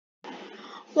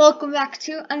Welcome back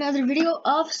to another video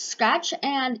of Scratch,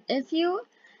 and if you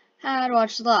had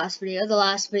watched the last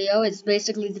video is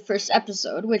basically the first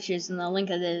episode, which is in the link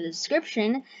in the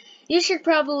description. You should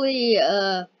probably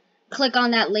click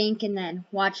on that link and then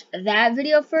watch that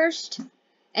video first,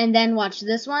 and then watch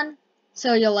this one,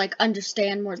 so you'll like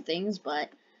understand more things. But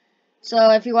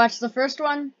so if you watch the first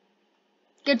one,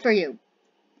 good for you.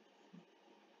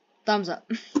 Thumbs up.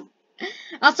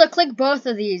 Also, click both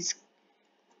of these.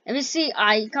 If you see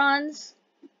icons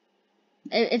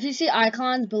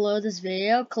below this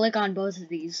video, click on both of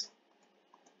these.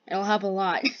 It'll help a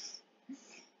lot.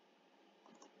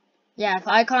 Yeah, if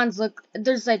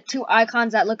there's like two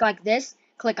icons that look like this,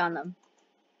 click on them.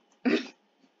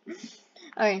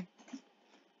 Okay.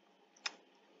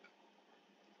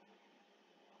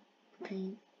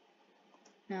 Paint.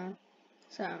 No.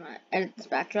 So I'm gonna edit this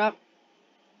backdrop.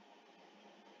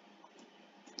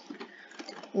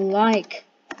 Like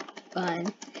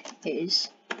button is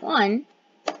 1.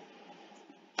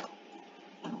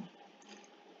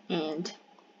 And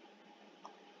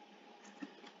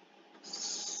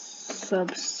subscribe.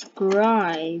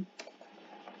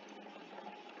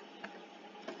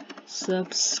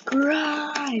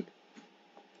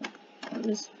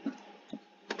 This.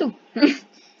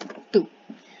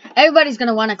 Everybody's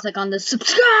gonna want to click on this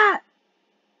subscribe.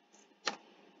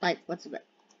 Like, what's it?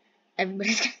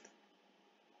 Everybody's gonna.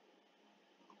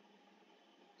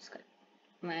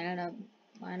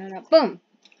 Line it up, boom.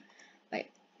 Wait,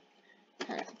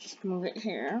 just move it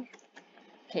here.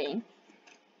 Okay.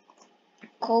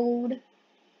 Code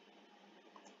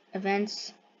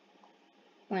events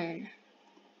when.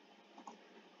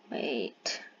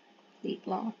 Wait, delete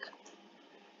block.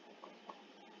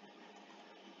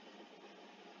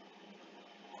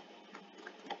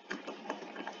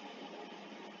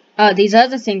 Oh, these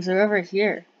other things are over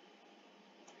here.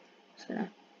 Just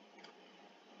gonna.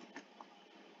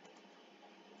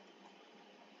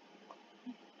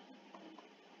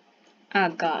 Oh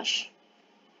gosh.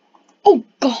 Oh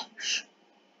gosh.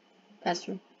 That's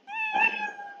true.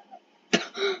 Oh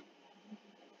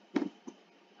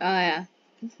yeah.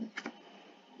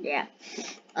 Yeah.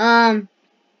 At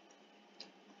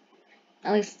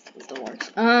least it still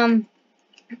works.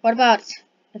 What about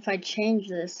if I change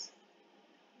this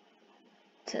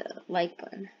to like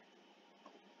button?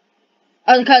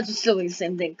 Oh, the cards are still the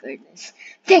same. Thank goodness.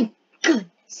 Thank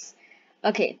goodness.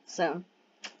 Okay, so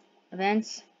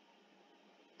events.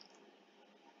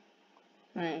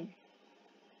 Right.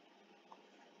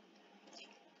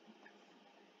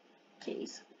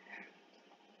 Jeez.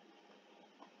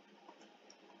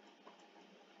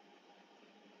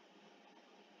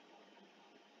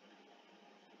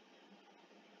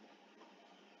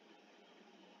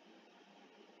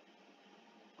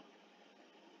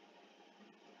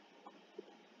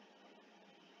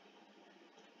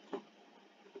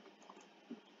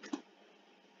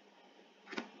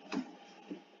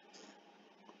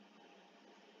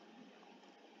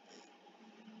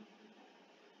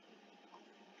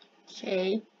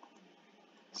 Okay.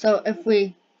 So if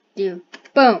we do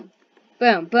boom,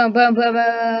 boom, boom, boom, boom,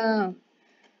 boom,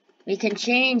 we can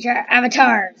change our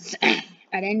avatars at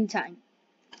any time.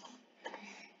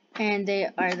 And they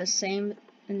are the same,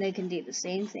 and they can do the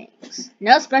same things.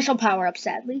 No special power-ups,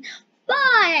 sadly.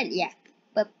 But, yeah.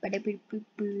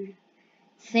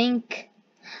 Think.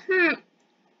 20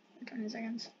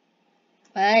 seconds.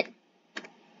 But.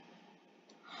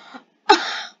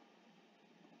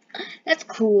 That's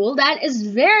cool. That is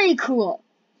very cool.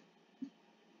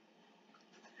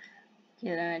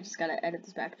 Yeah, then I just gotta edit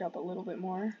this backdrop a little bit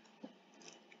more.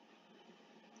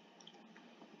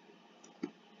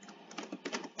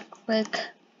 Click.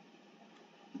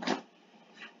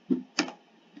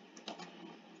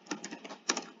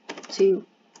 To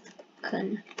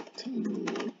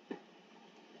continue.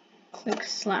 Click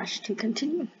 / to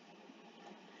continue.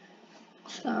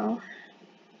 So,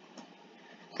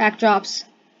 backdrops.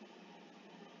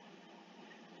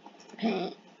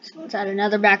 Paint. So let's add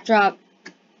another backdrop.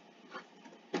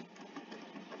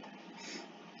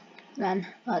 Then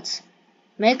let's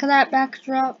make that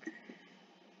backdrop.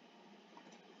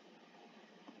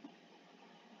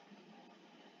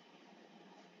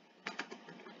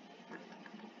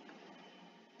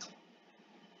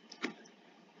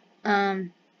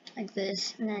 Like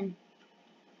this, and then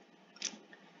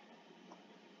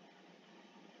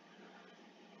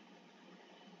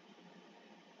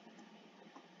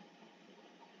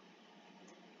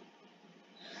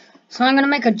so I'm gonna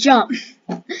make a jump.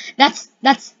 That's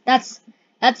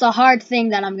a hard thing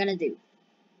that I'm gonna do.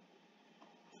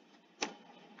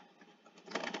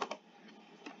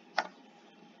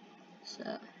 So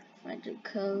if I do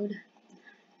code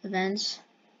events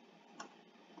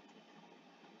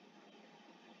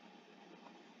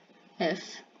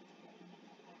if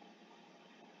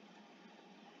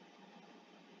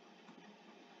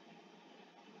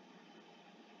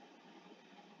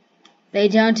they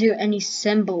don't do any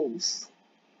symbols.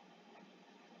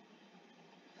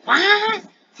 What?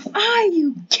 Are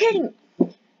you kidding?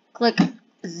 Click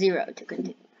 0 to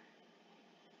continue.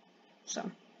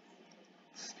 So,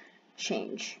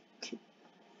 change to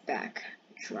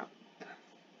backdrop.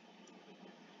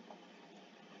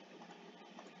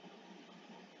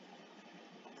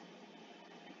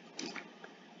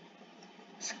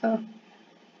 So,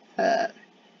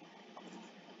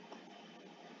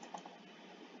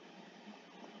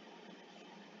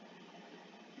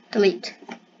 delete.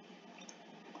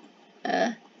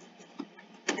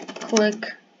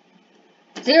 Click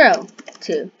 0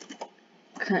 to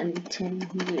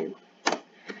continue.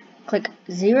 Click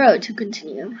 0 to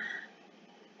continue.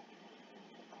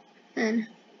 And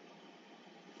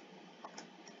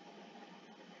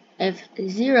if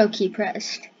 0 key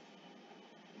pressed,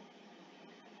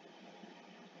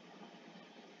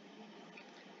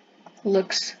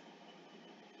 looks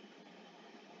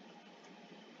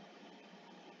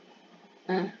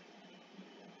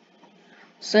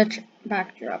search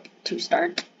backdrop to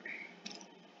start.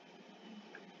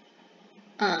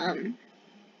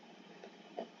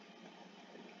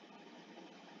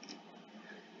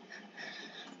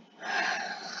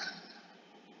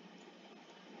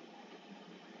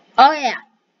 Oh yeah.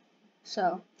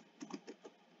 So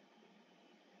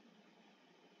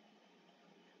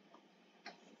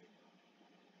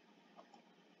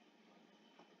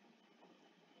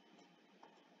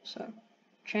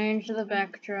change the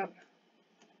backdrop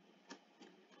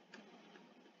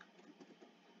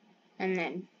and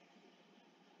then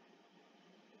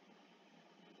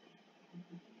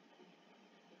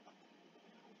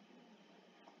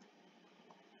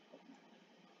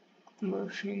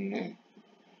motion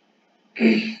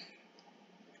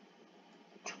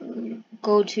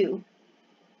go to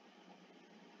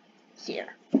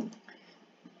here.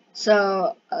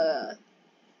 So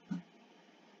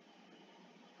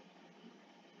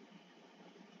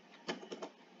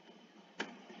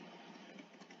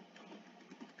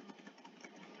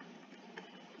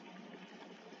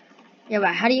yeah,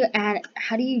 but how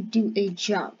do you do a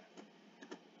jump?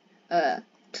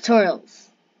 Tutorials.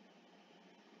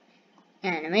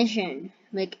 Animation.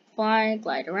 Make it fly,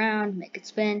 glide around, make it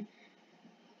spin.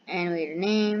 Animate a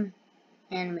name.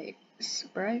 Animate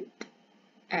sprite.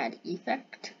 Add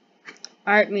effect.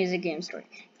 Art, music, game, story.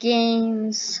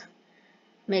 Games.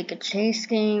 Make a chase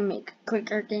game, make a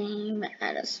clicker game,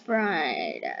 add a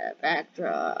sprite, add a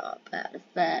backdrop, add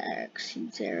effects,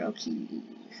 use arrow keys,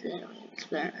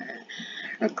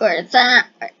 record that,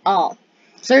 all.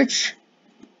 Search.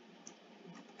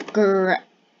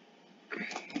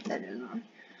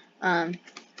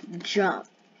 Jump.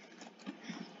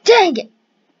 Dang it!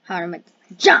 How to make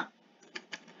jump.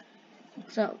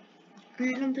 So,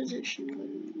 random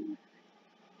position.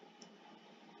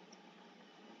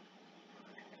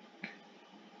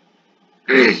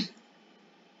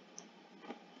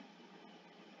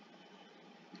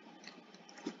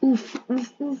 Oof,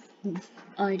 oof, oof, oof.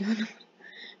 I don't know.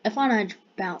 F on edge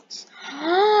bounce.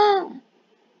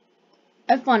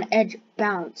 F on edge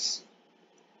bounce.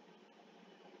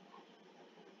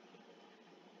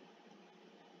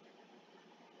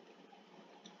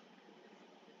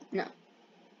 No.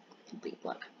 Complete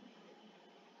block.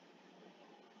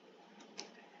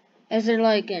 Is there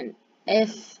like an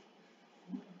F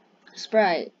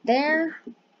sprite there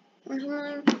or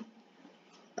something?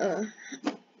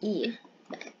 E.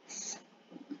 That's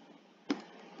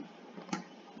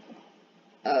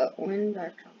when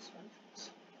backdrop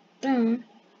functions. Dun.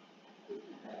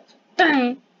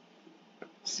 Dun.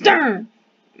 Stern.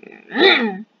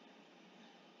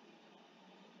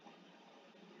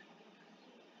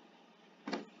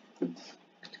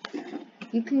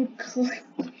 You can click.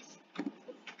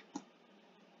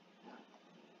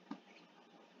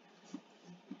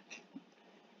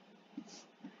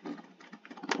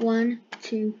 One,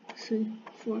 2, 3,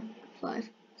 4, 5,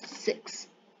 6,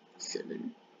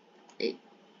 7, 8.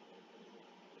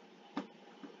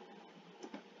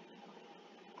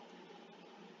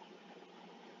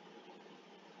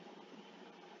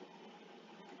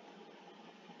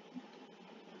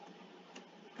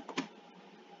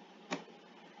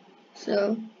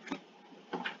 So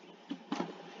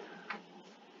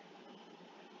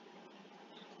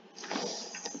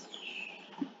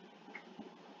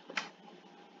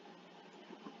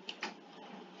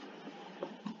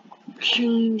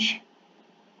change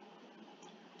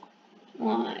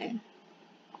Y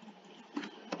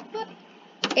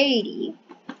 80.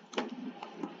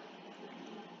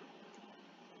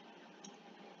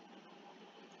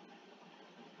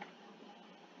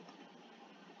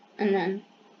 And then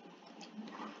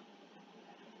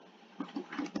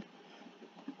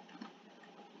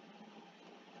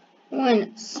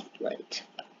when sprite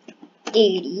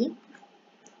 80.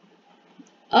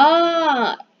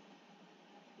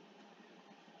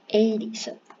 80.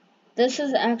 So this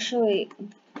is actually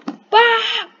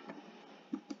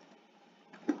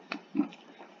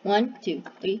 1, 2,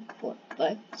 3, 4,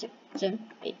 5, 6, 7,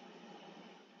 8.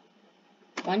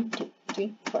 1, 2,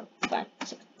 3, 4, 5,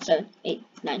 6, 7, 8,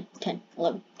 9, 10,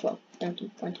 11, 12,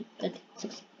 13, 14, 15,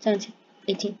 16, 17,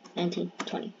 18, 19,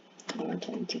 20, 21,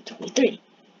 22, 23.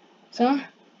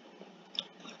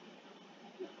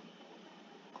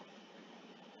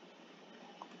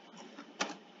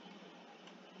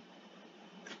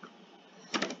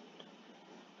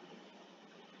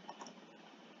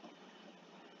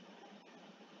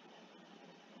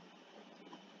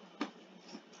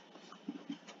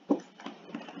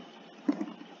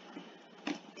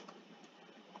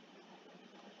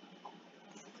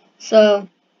 So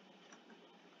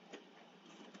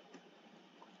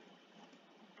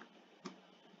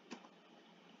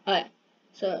alright,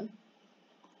 so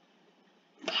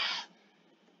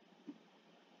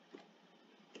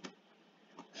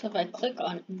if I click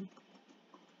on it,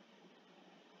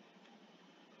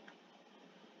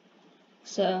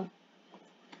 so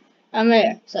I'm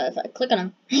there. So if I click on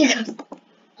him, he goes.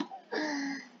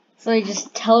 So he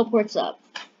just teleports up.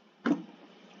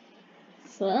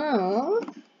 So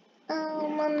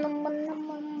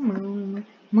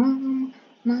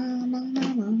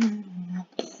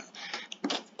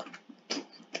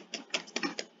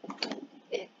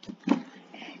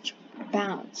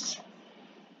bounce.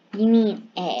 You mean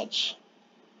edge?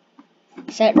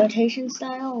 Set rotation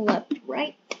style, left,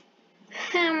 right.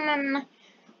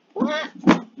 What?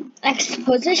 X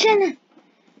position,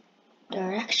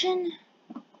 direction.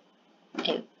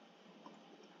 Oh.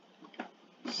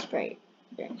 Sprite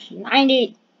direction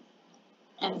 90.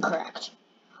 Incorrect.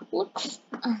 Looks.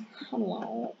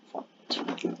 Hello.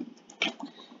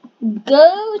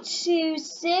 Go to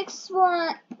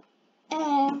 6-1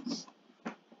 and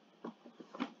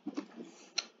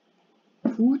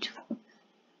food.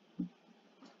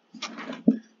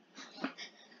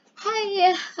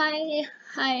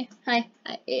 Hi.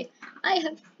 I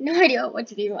have no idea what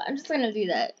to do. I'm just gonna do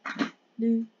that.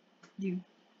 Do.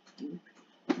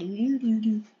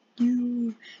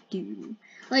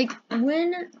 Like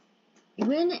when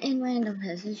in random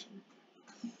position.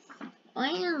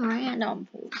 In random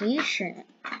position.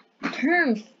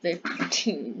 Turn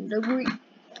 15 degrees.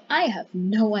 I have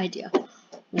no idea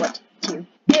what to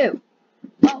do.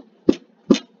 Well,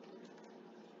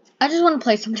 I just want to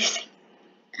play somebody's thing.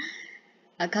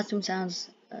 Custom sounds,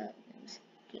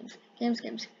 games.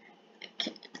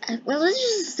 Well, let's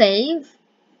just save.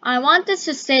 I want this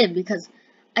to save because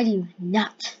I do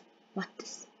not want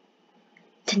this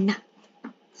to not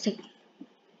save.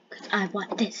 Because I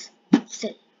want this to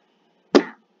save.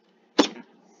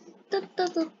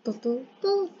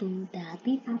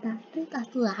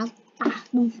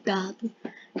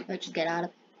 Let's just get out of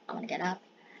it. I want to get out.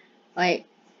 Wait,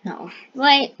 no.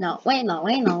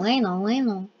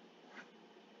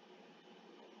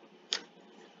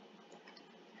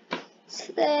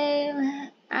 So,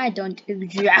 I don't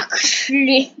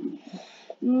exactly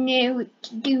know what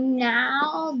to do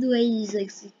now. The way he's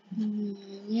like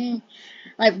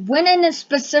when in a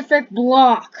specific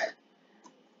block.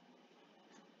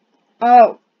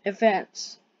 Oh,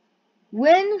 events.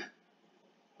 When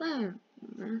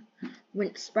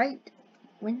sprite.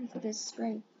 When is this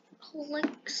sprite?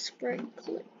 Click sprite.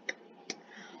 Click.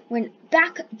 When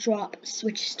backdrop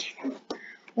switches to.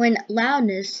 When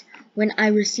loudness. When I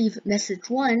receive message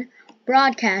 1.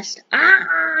 Broadcast.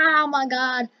 Oh my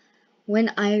god. When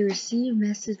I receive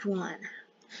message 1.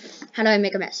 How do I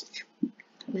make a message?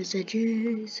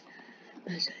 Messages.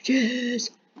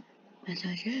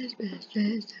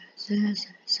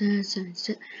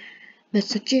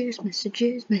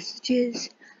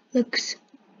 Looks.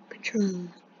 Control.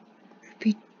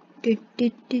 Repeat.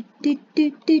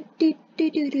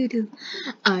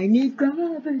 I need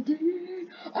gravity.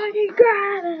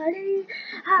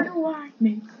 How do I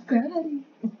make gravity?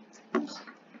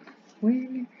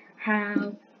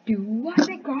 How do I make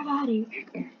gravity?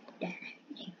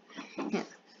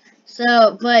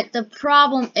 So, but the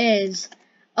problem is,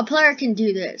 a player can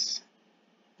do this.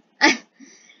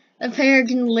 A player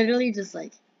can literally just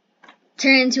like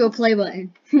turn into a play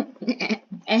button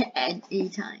at any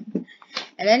time.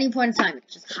 At any point in time, it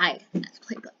just hide as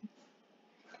play button.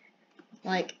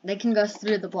 Like, they can go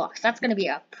through the blocks. That's gonna be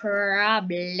a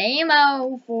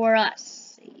problemo for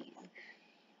us.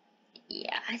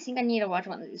 Yeah, I think I need to watch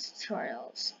one of these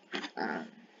tutorials.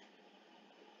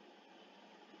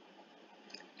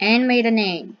 And made a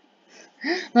name.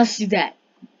 Let's do that.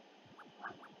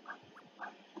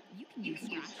 You can use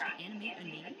Scratch to animate a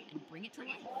name and bring it to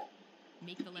life.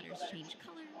 Make the letters change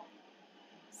color,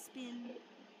 spin,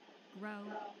 grow,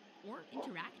 or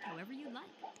interact however you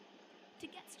like. To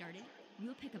get started,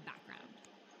 we'll pick a background.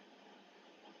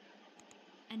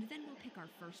 And then we'll pick our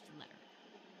first letter.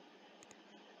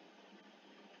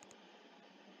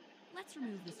 Let's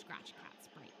remove the Scratch Cat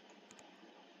sprite.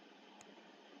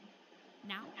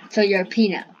 Now, So you're a let's make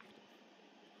it peanut. interactive.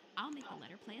 I'll make the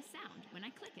letter play a sound when I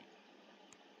click it.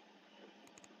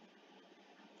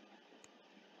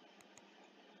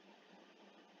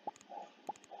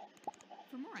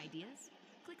 For more ideas,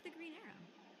 click the green arrow.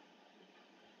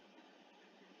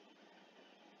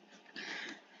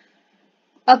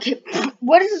 Okay,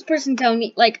 what is this person telling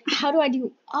me? Like, how do I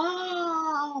do?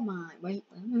 Oh my, wait.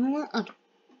 Okay.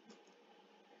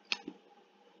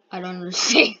 I don't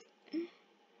understand.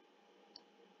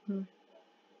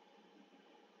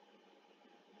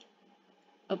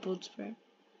 Upload spread.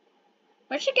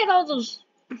 Where'd you get all those?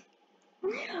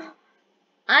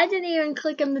 I didn't even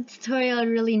click on the tutorial I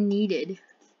really needed.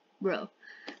 Bro.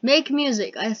 Make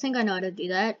music. I think I know how to do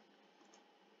that.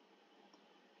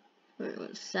 Wait,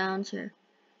 what sounds here?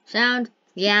 Sound.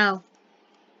 Meow.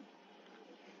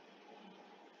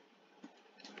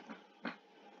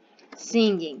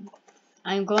 Singing.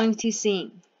 I'm going to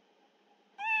sing.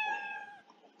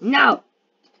 No!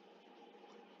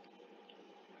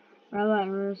 Robot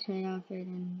Rose made outfit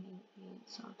and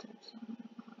salted.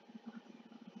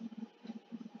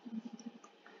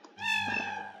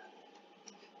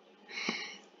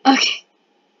 Okay.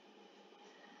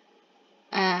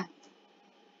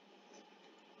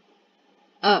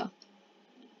 Oh.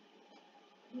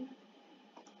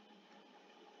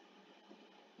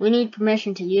 We need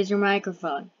permission to use your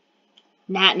microphone.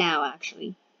 Not now,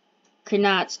 actually. Could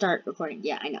not start recording.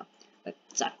 Yeah, I know. But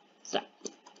stop. Stop.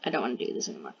 I don't want to do this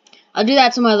anymore. I'll do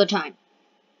that some other time.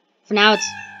 For now, it's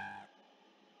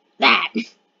that.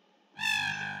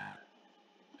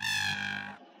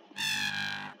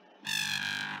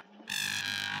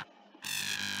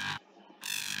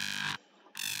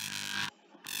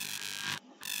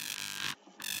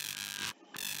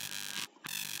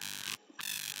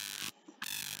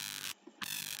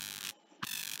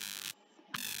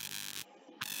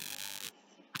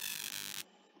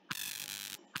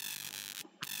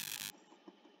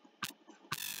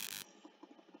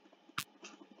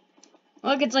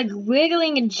 Look, it's like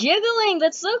wiggling and jiggling.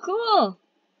 That's so cool.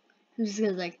 I'm just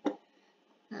gonna like,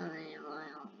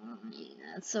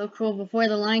 that's so cool. Before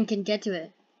the line can get to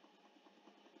it.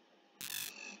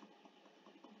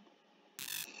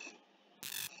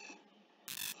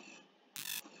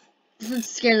 This would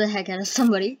scare the heck out of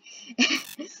somebody.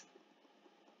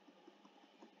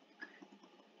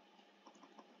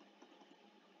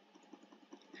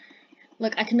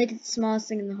 Look, I can make it the smallest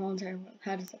thing in the whole entire world.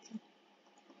 How does that sound?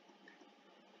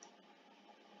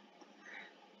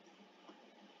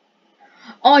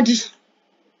 Oh,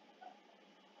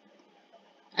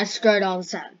 I scared all the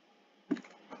time.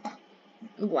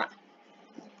 Wow.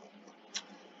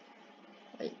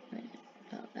 Wait.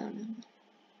 No.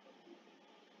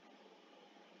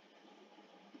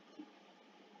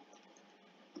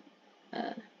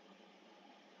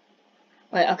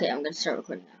 Wait, okay, I'm gonna start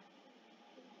recording now.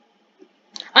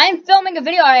 I'm filming a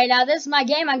video right now. This is my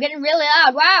game. I'm getting really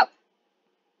loud. Wow.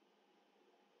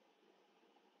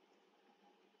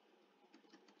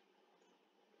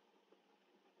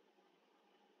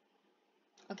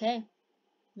 Okay.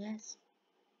 Yes.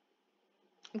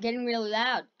 I'm getting really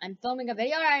loud. I'm filming a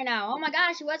video right now. Oh my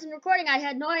gosh, it wasn't recording. I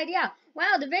had no idea.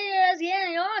 Wow, the video is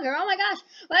getting longer. Oh my gosh.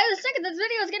 Wait a second, this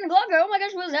video is getting longer. Oh my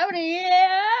gosh, what's happening?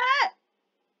 Yeah.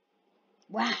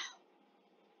 Wow.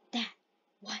 That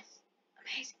was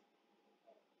amazing.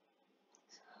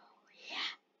 So,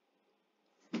 yeah.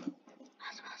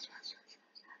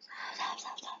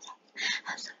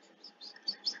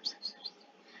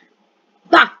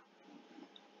 Bah!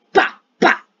 Bah!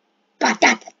 Bah! Bah!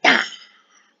 Da! Da! Da!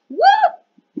 Woo!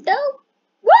 No!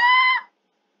 Woo!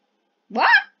 What?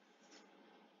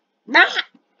 Nah!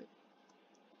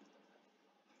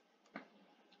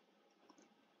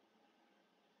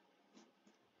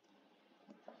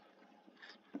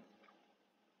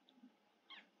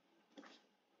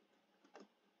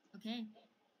 Okay.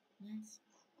 Yes.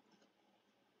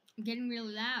 I'm getting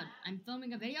really loud. I'm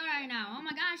filming a video right now. Oh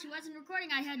my gosh, it wasn't recording.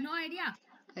 I had no idea.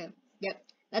 Okay. Yep.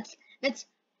 That's